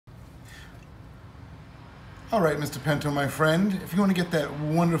All right, Mr. Pinto, my friend, if you want to get that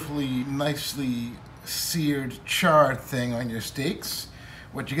wonderfully, nicely seared, charred thing on your steaks,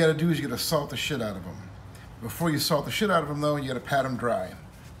 what you got to do is you got to salt the shit out of them. Before you salt the shit out of them, though, you got to pat them dry.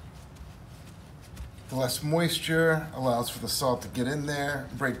 The less moisture allows for the salt to get in there,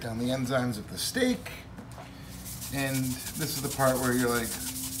 break down the enzymes of the steak. And this is the part where you're like,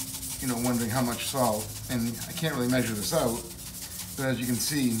 wondering how much salt. And I can't really measure this out, but as you can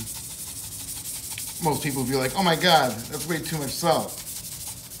see, most people will be like, oh my God, that's way too much salt.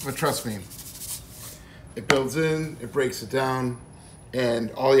 But trust me, it builds in, it breaks it down,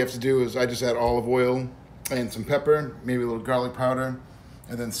 and all you have to do is I just add olive oil and some pepper, maybe a little garlic powder,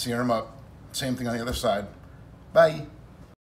 and then sear them up. Same thing on the other side. Bye.